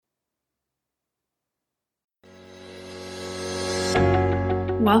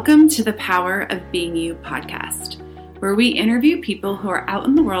Welcome to the Power of Being You podcast, where we interview people who are out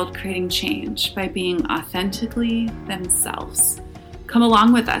in the world creating change by being authentically themselves. Come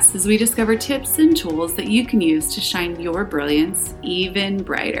along with us as we discover tips and tools that you can use to shine your brilliance even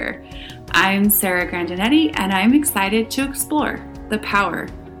brighter. I'm Sarah Grandinetti, and I'm excited to explore the power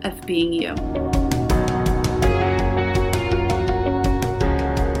of being you.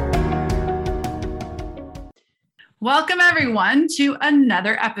 Welcome, everyone, to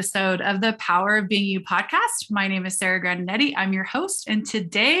another episode of the Power of Being You podcast. My name is Sarah Grandinetti. I'm your host, and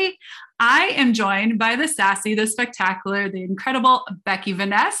today I am joined by the sassy, the spectacular, the incredible Becky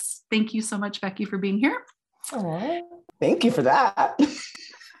Vannes. Thank you so much, Becky, for being here. Oh, thank you for that.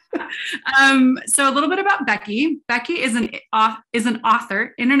 So a little bit about Becky. Becky is an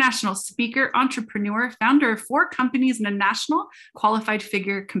author, international speaker, entrepreneur, founder of 4 companies, and a national qualified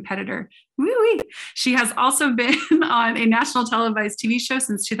figure competitor. Woo-wee. She has also been on a national televised TV show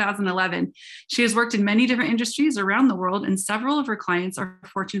since 2011. She has worked in many different industries around the world, and several of her clients are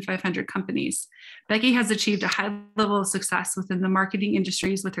Fortune 500 companies. Becky has achieved a high level of success within the marketing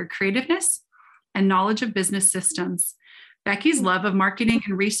industries with her creativeness and knowledge of business systems. Becky's love of marketing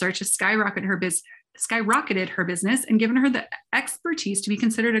and research has skyrocketed her business and given her the expertise to be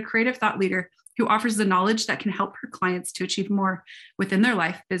considered a creative thought leader who offers the knowledge that can help her clients to achieve more within their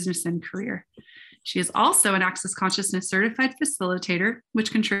life, business, and career. She is also an Access Consciousness certified facilitator,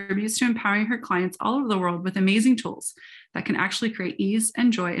 which contributes to empowering her clients all over the world with amazing tools that can actually create ease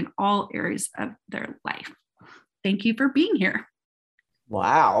and joy in all areas of their life. Thank you for being here.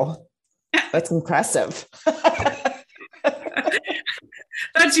 Wow, that's impressive.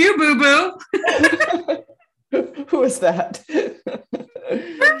 That's you, boo-boo. Who is that?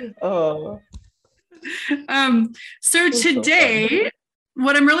 Oh. So today,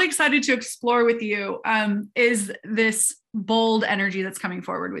 what I'm really excited to explore with you is this bold energy that's coming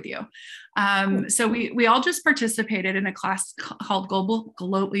forward with you. So we all just participated in a class called Global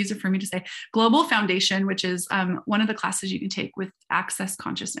Foundation, which is one of the classes you can take with Access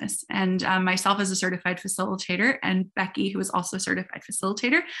Consciousness. And myself as a certified facilitator, and Becky, who is also a certified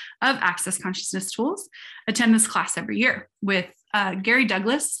facilitator of Access Consciousness tools, attend this class every year with Gary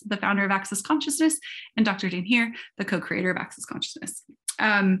Douglas, the founder of Access Consciousness, and Dr. Dan Heer, the co-creator of Access Consciousness.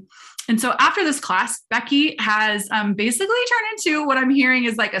 And so after this class, Becky has basically turned into what I'm hearing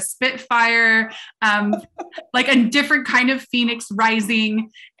is like a Spitfire, like a different kind of Phoenix rising.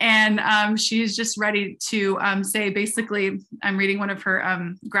 And she's just ready to say, basically, I'm reading one of her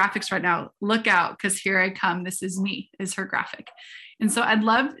graphics right now. Look out, because here I come. This is me, is her graphic. And so I'd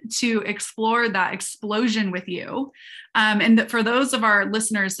love to explore that explosion with you. And for those of our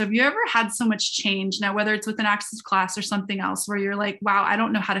listeners, have you ever had so much change now, whether it's with an Access class or something else, where you're like, wow, I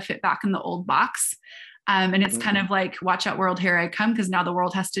don't know how to fit back in the old box. And it's kind of like, watch out, world, here I come, because now the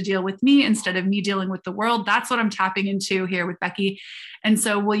world has to deal with me instead of me dealing with the world. That's what I'm tapping into here with Becky. And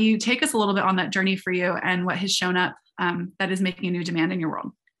so will you take us a little bit on that journey for you and what has shown up that is making a new demand in your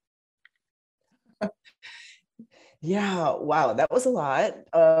world? Yeah. Wow. That was a lot.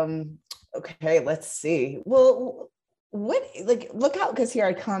 Okay. Let's see. Well, look out, because here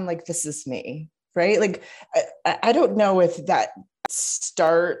I come, like, this is me, right? Like, I don't know if that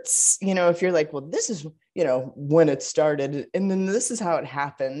starts, if you're like, well, this is, when it started, and then this is how it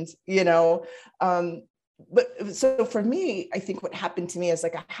happened, but so for me, I think what happened to me is,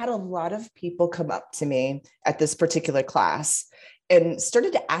 like, I had a lot of people come up to me at this particular class and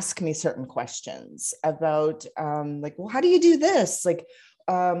started to ask me certain questions about, like, well, how do you do this?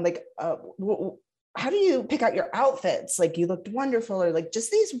 How do you pick out your outfits? Like, you looked wonderful, or like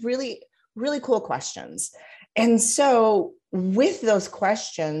just these really, really cool questions. And so with those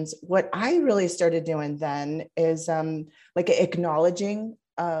questions, what I really started doing then is like acknowledging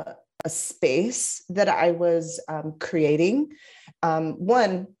a space that I was creating.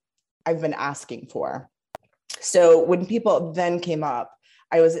 One, I've been asking for. So when people then came up,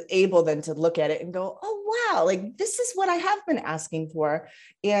 I was able then to look at it and go, oh, wow, like, this is what I have been asking for.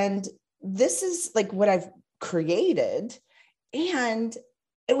 And this is like what I've created. And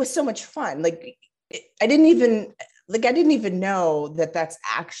it was so much fun. Like, I didn't even know that that's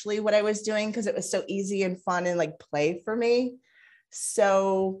actually what I was doing, because it was so easy and fun and like play for me.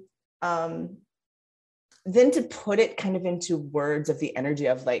 So then to put it kind of into words of the energy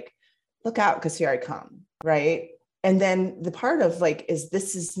of like, look out, because here I come. Right. And then the part of like,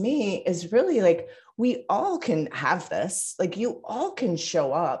 this is me, is really like, we all can have this, like, you all can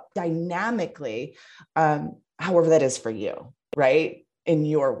show up dynamically, however that is for you, right, in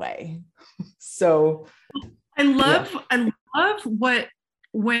your way. So I love what,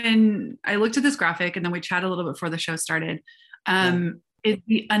 when I looked at this graphic and then we chatted a little bit before the show started, is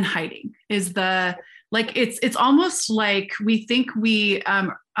the unhiding, is the, like, it's almost like we think we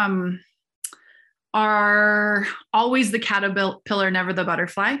are always the caterpillar, never the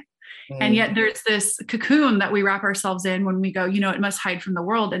butterfly. And yet there's this cocoon that we wrap ourselves in when we go, it must hide from the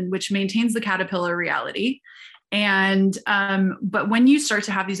world, and which maintains the caterpillar reality. And but when you start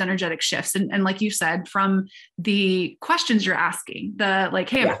to have these energetic shifts, and like you said, from the questions you're asking, the like,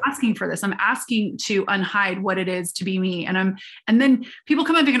 hey, I'm asking for this, I'm asking to unhide what it is to be me. And then people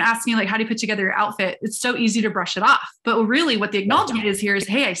come up and ask me, like, how do you put together your outfit? It's so easy to brush it off. But really what the acknowledgement is here is,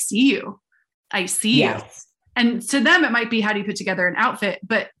 hey, I see you. I see you. And to them, it might be, how do you put together an outfit?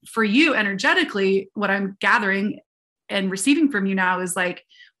 But for you, energetically, what I'm gathering and receiving from you now is like,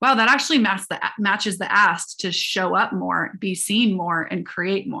 wow, that actually matches the ask to show up more, be seen more, and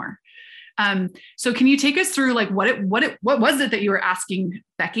create more. So can you take us through, like, what was it that you were asking,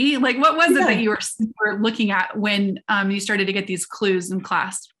 Becky? Like, what was it that you were looking at when you started to get these clues in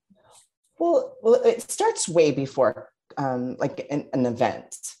class? Well, it starts way before like an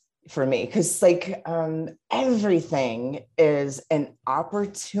event for me, because like everything is an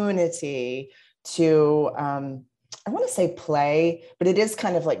opportunity to I want to say play, but it is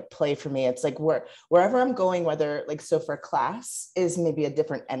kind of like play for me. It's like wherever I'm going, whether like, so for class is maybe a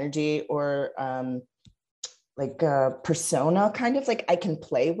different energy, or like a persona, kind of like I can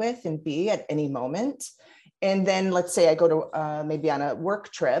play with and be at any moment. And then let's say I go to maybe on a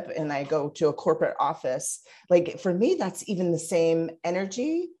work trip and I go to a corporate office. Like for me, that's even the same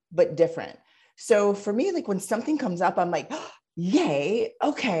energy, but different. So for me, like when something comes up, I'm like, oh, yay,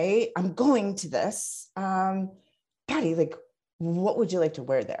 okay, I'm going to this. Patty, like, what would you like to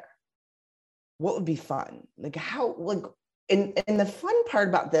wear there? What would be fun? Like how, like, and the fun part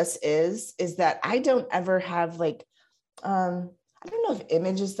about this is that I don't ever have like, I don't know if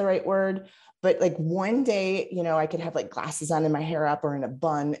image is the right word, but like one day, I could have like glasses on and my hair up or in a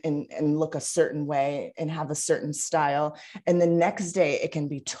bun and look a certain way and have a certain style. And the next day it can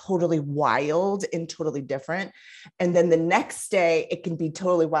be totally wild and totally different. And then the next day it can be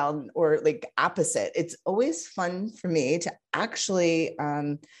totally wild or like opposite. It's always fun for me to actually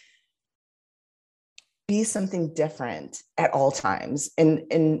be something different at all times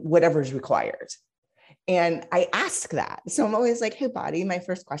and whatever is required. And I ask that. So I'm always like, hey, body, my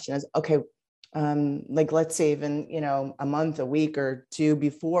first question is, okay, like, let's say even, a month, a week or two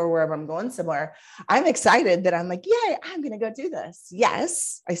before wherever I'm going somewhere, I'm excited that I'm like, yay, I'm going to go do this.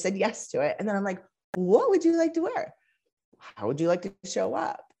 Yes. I said yes to it. And then I'm like, what would you like to wear? How would you like to show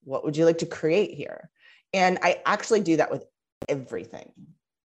up? What would you like to create here? And I actually do that with everything.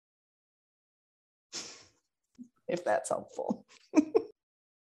 If that's helpful.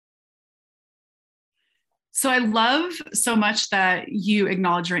 So I love so much that you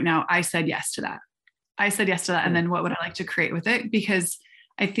acknowledge right now, I said yes to that. I said yes to that. And then what would I like to create with it? Because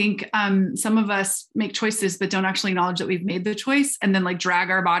I think some of us make choices, but don't actually acknowledge that we've made the choice, and then like drag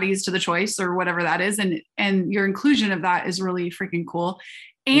our bodies to the choice or whatever that is. And your inclusion of that is really freaking cool.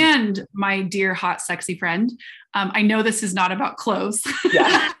 And my dear, hot, sexy friend, I know this is not about clothes.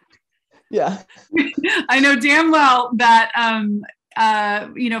 Yeah. Yeah. I know damn well that,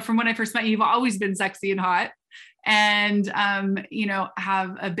 from when I first met you, you've always been sexy and hot, and,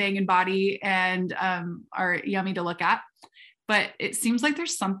 have a banging body and are yummy to look at. But it seems like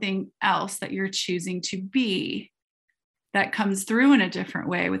there's something else that you're choosing to be that comes through in a different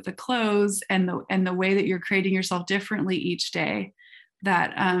way with the clothes and the way that you're creating yourself differently each day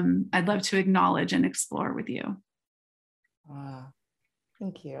that I'd love to acknowledge and explore with you.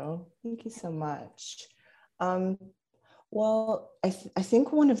 Thank you. Thank you so much. Well, I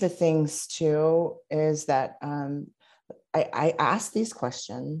think one of the things too is that I ask these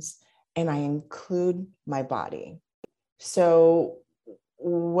questions and I include my body. So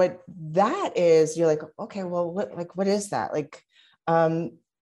what that is, you're like, okay, well, what is that? Like,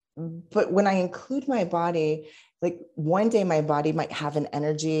 but when I include my body, like one day my body might have an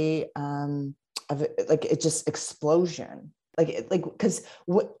energy of it, like it just explosion. Because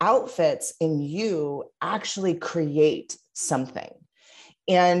outfits in you actually create something.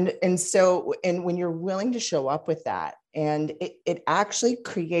 And when you're willing to show up with that, and it actually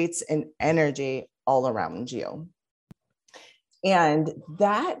creates an energy all around you. And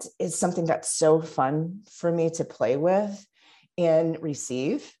that is something that's so fun for me to play with and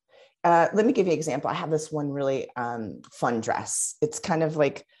receive. Let me give you an example. I have this one really fun dress. It's kind of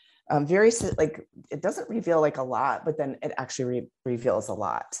like, very like, it doesn't reveal like a lot, but then it actually reveals a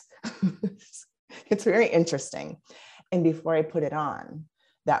lot. It's very interesting. And before I put it on,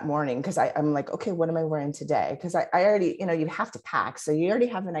 that morning, because I'm like, okay, what am I wearing today? Because I already, you have to pack. So you already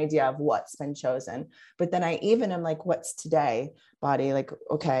have an idea of what's been chosen. But then I even am like, what's today, body? Like,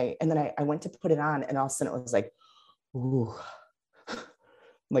 okay. And then I went to put it on, and all of a sudden it was like, ooh,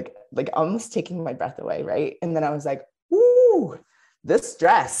 like almost taking my breath away. Right. And then I was like, ooh, this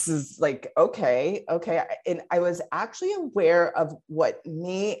dress is like, okay. And I was actually aware of what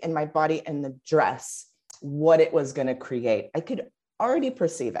me and my body and the dress, what it was going to create. I could already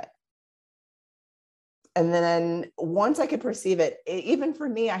perceive it. And then once I could perceive it, even for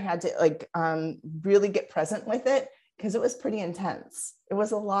me, I had to like really get present with it, because it was pretty intense. It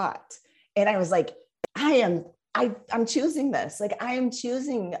was a lot. And I was like, I'm choosing this. Like, I am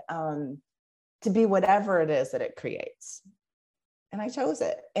choosing to be whatever it is that it creates. And I chose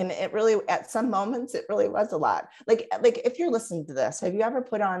it. And it really, at some moments, it really was a lot. Like if you're listening to this, have you ever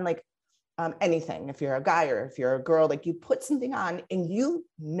put on like anything, if you're a guy or if you're a girl, like you put something on and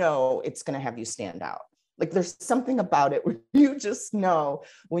it's going to have you stand out. Like there's something about it where you just know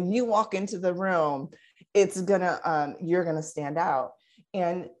when you walk into the room, it's gonna, you're going to stand out.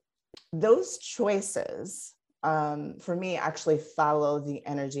 And those choices, for me, actually follow the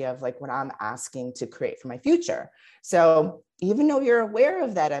energy of like what I'm asking to create for my future. So even though you're aware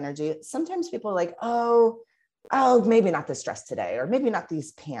of that energy, sometimes people are like, oh, maybe not this dress today, or maybe not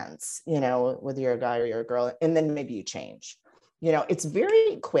these pants, whether you're a guy or you're a girl, and then maybe you change. It's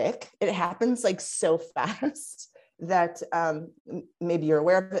very quick. It happens like so fast that maybe you're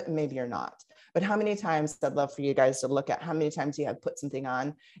aware of it and maybe you're not. But how many times, I'd love for you guys to look at how many times you have put something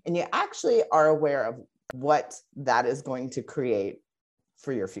on and you actually are aware of what that is going to create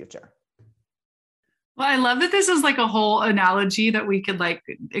for your future. Well, I love that this is like a whole analogy that we could like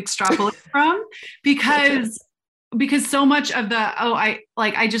extrapolate from, because so much of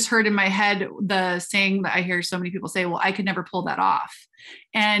I just heard in my head the saying that I hear so many people say, well, I could never pull that off.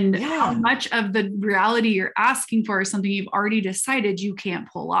 And how much of the reality you're asking for is something you've already decided you can't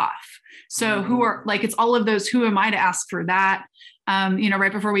pull off. So who are like, it's all of those, who am I to ask for that?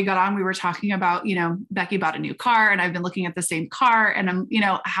 Right before we got on, we were talking about, Becky bought a new car and I've been looking at the same car, and I'm,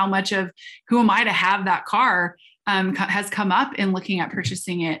 how much of who am I to have that car has come up in looking at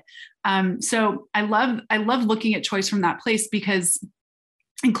purchasing it. So I love looking at choice from that place, because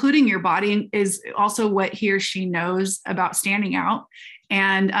including your body is also what he or she knows about standing out.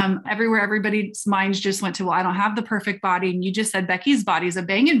 And everywhere everybody's minds just went to, well, I don't have the perfect body. And you just said Becky's body is a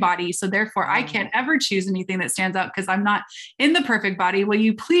banging body. So therefore I can't ever choose anything that stands out because I'm not in the perfect body. Will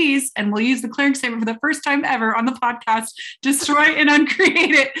you please, and we'll use the clearing statement for the first time ever on the podcast, destroy and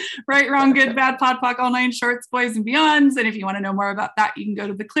uncreate it, right, wrong, good, bad, pod, poc, all nine shorts, boys and beyonds. And if you want to know more about that, you can go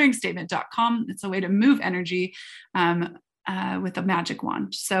to theclearingstatement.com. It's a way to move energy with a magic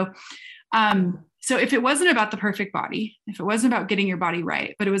wand. So if it wasn't about the perfect body, if it wasn't about getting your body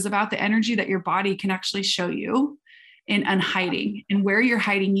right, but it was about the energy that your body can actually show you in unhiding and where you're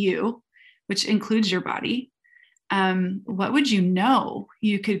hiding you, which includes your body, what would you know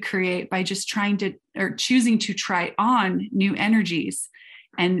you could create by just trying to, or choosing to try on new energies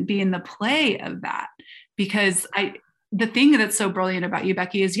and be in the play of that? Because the thing that's so brilliant about you,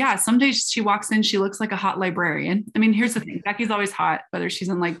 Becky, is some days she walks in, she looks like a hot librarian. I mean, here's the thing. Becky's always hot, whether she's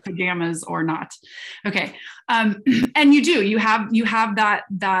in like pajamas or not. Okay. And you have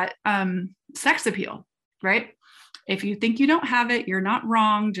that sex appeal, right? If you think you don't have it, you're not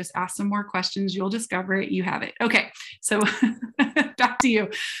wrong. Just ask some more questions. You'll discover it. You have it. Okay. So back to you.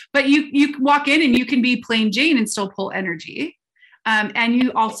 But you walk in and you can be plain Jane and still pull energy. And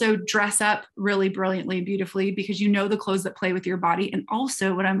you also dress up really brilliantly and beautifully because you know the clothes that play with your body. And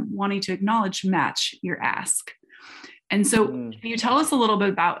also what I'm wanting to acknowledge, match your ask. And so can you tell us a little bit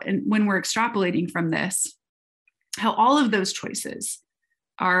about, and when we're extrapolating from this, how all of those choices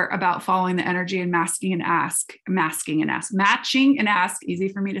are about following the energy and matching and ask, easy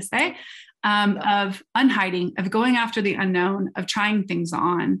for me to say, of unhiding, of going after the unknown, of trying things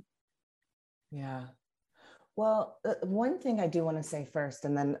on. Yeah. Well, one thing I do want to say first,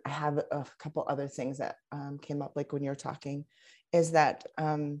 and then I have a couple other things that came up, like when you're talking, is that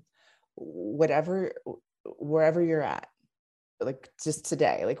wherever you're at, like just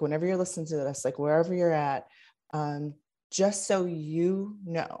today, like whenever you're listening to this, like wherever you're at, just so you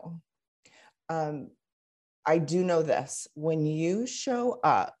know, I do know this: when you show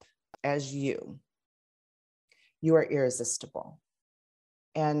up as you are irresistible.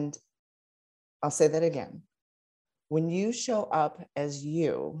 And I'll say that again. When you show up as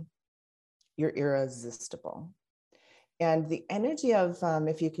you're irresistible. And the energy of,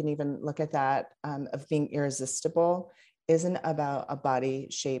 if you can even look at that, of being irresistible isn't about a body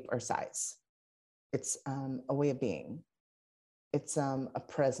shape or size. It's a way of being. it's a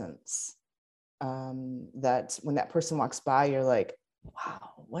presence that when that person walks by, you're like,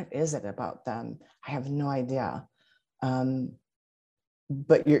 wow, what is it about them? I have no idea.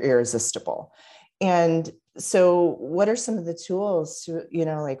 But you're irresistible. And so what are some of the tools to,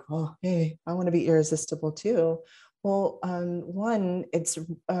 like, oh, hey, I want to be irresistible too. Well, one, it's,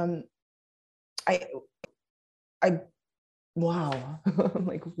 I wow. I'm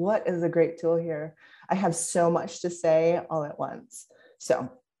like, what is a great tool here? I have so much to say all at once. So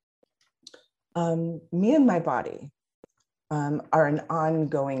me and my body are an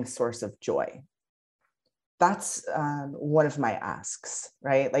ongoing source of joy. That's one of my asks,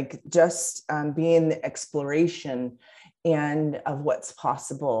 right? Like just being the exploration and of what's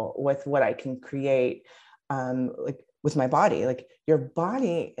possible with what I can create, like with my body. Like your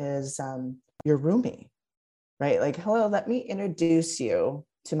body is your roommate, right? Like, hello, let me introduce you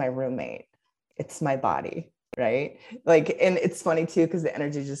to my roommate. It's my body, right? Like, and it's funny too, because the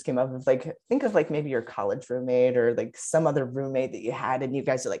energy just came up of like, think of like maybe your college roommate or like some other roommate that you had, and you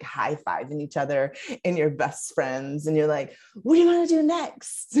guys are like high-fiving each other and you're best friends. And you're like, what do you want to do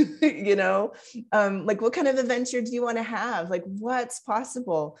next? Like what kind of adventure do you want to have? Like what's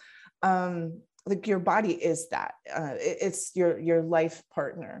possible? Like your body is that. It's your life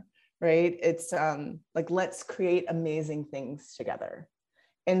partner, right? It's like, let's create amazing things together.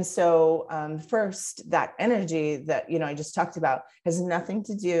 And so first, that energy that, I just talked about has nothing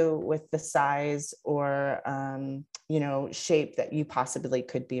to do with the size or, shape that you possibly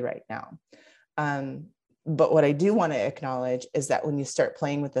could be right now. But what I do want to acknowledge is that when you start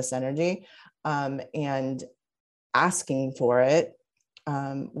playing with this energy and asking for it,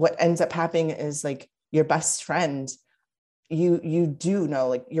 what ends up happening is like your best friend, you do know,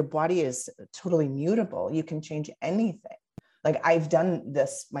 like your body is totally mutable. You can change anything. Like I've done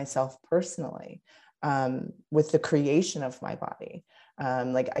this myself personally with the creation of my body.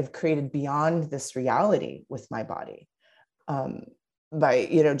 Like I've created beyond this reality with my body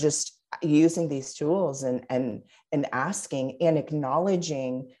by, just using these tools and asking and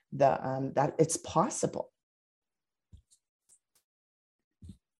acknowledging that it's possible.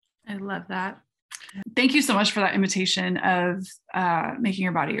 I love that. Thank you so much for that invitation of making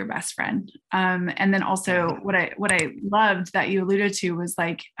your body your best friend. And then also what I loved that you alluded to was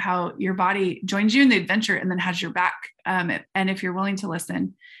like how your body joins you in the adventure and then has your back. And if you're willing to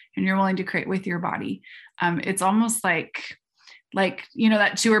listen and you're willing to create with your body, it's almost like,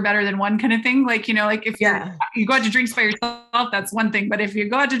 that two are better than one kind of thing. Like, like if you go out to drinks by yourself, that's one thing. But if you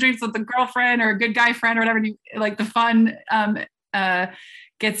go out to drinks with a girlfriend or a good guy friend or whatever, like the fun,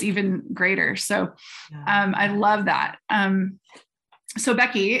 gets even greater. So I love that. So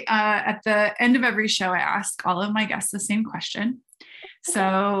Becky, at the end of every show, I ask all of my guests the same question.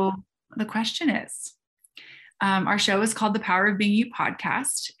 So the question is, our show is called The Power of Being You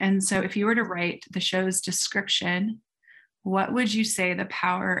podcast. And so if you were to write the show's description, what would you say the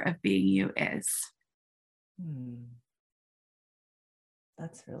power of being you is?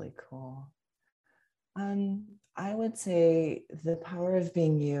 That's really cool. I would say the power of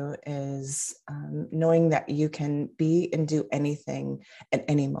being you is knowing that you can be and do anything at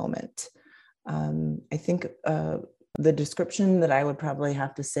any moment. I think the description that I would probably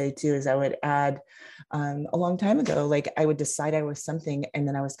have to say too is I would add a long time ago, like I would decide I was something and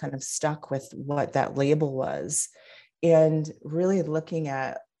then I was kind of stuck with what that label was. And really looking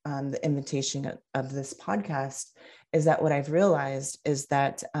at the invitation of this podcast is that what I've realized is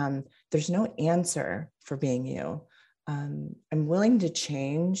that there's no answer for being you. I'm willing to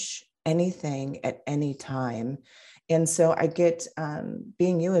change anything at any time. And so I get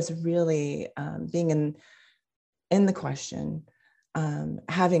being you is really being in the question,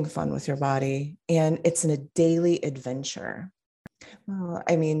 having fun with your body. And it's a daily adventure. Well,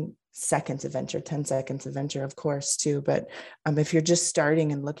 I mean, seconds adventure, 10 seconds adventure, of course, too. But if you're just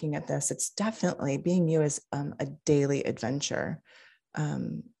starting and looking at this, it's definitely being you is a daily adventure.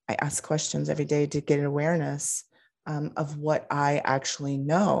 I ask questions every day to get an awareness of what I actually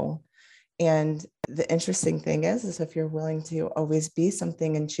know. And the interesting thing is if you're willing to always be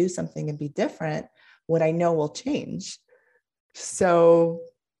something and choose something and be different, what I know will change. So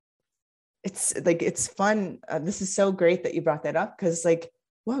it's like, it's fun. This is so great that you brought that up because like,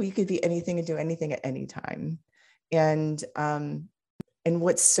 wow, you could be anything and do anything at any time. And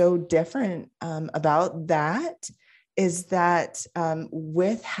what's so different about that is that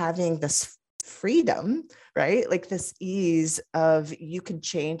with having this freedom, right? Like this ease of you can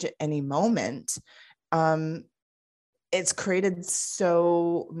change at any moment. It's created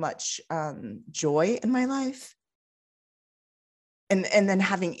so much joy in my life. and then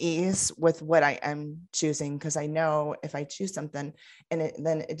having ease with what I am choosing, because I know if I choose something and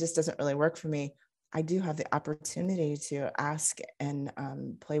then it just doesn't really work for me, I do have the opportunity to ask and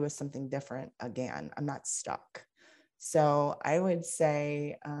play with something different again. I'm not stuck. So I would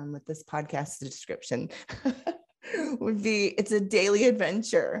say with this podcast description would be, it's a daily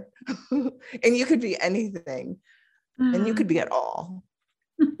adventure and you could be anything and you could be it all.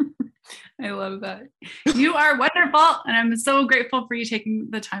 I love that. You are wonderful. And I'm so grateful for you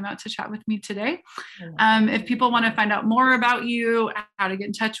taking the time out to chat with me today. If people want to find out more about you, how to get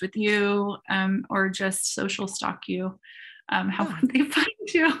in touch with you, or just social stalk you, how would they find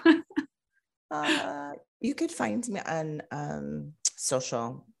you? You could find me on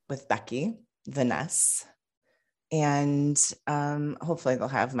social with Becky Vannes. And hopefully they'll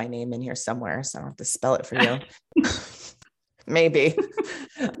have my name in here somewhere, so I don't have to spell it for you. Maybe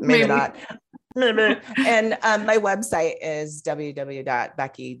not. Maybe. And my website is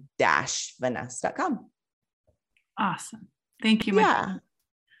www.becky-vaness.com. Awesome. Thank you. Yeah.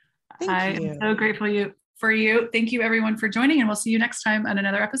 Thank you. I'm so grateful for you. Thank you everyone for joining, and we'll see you next time on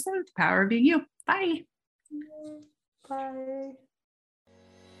another episode of The Power of Being You. Bye. Bye.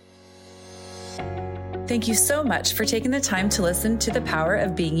 Thank you so much for taking the time to listen to the Power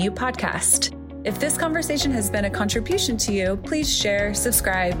of Being You podcast. If this conversation has been a contribution to you, please share,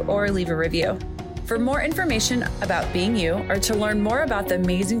 subscribe, or leave a review. For more information about Being You, or to learn more about the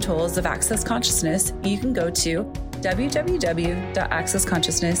amazing tools of Access Consciousness, you can go to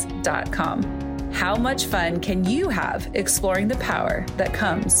www.accessconsciousness.com. How much fun can you have exploring the power that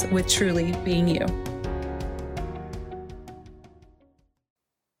comes with truly being you?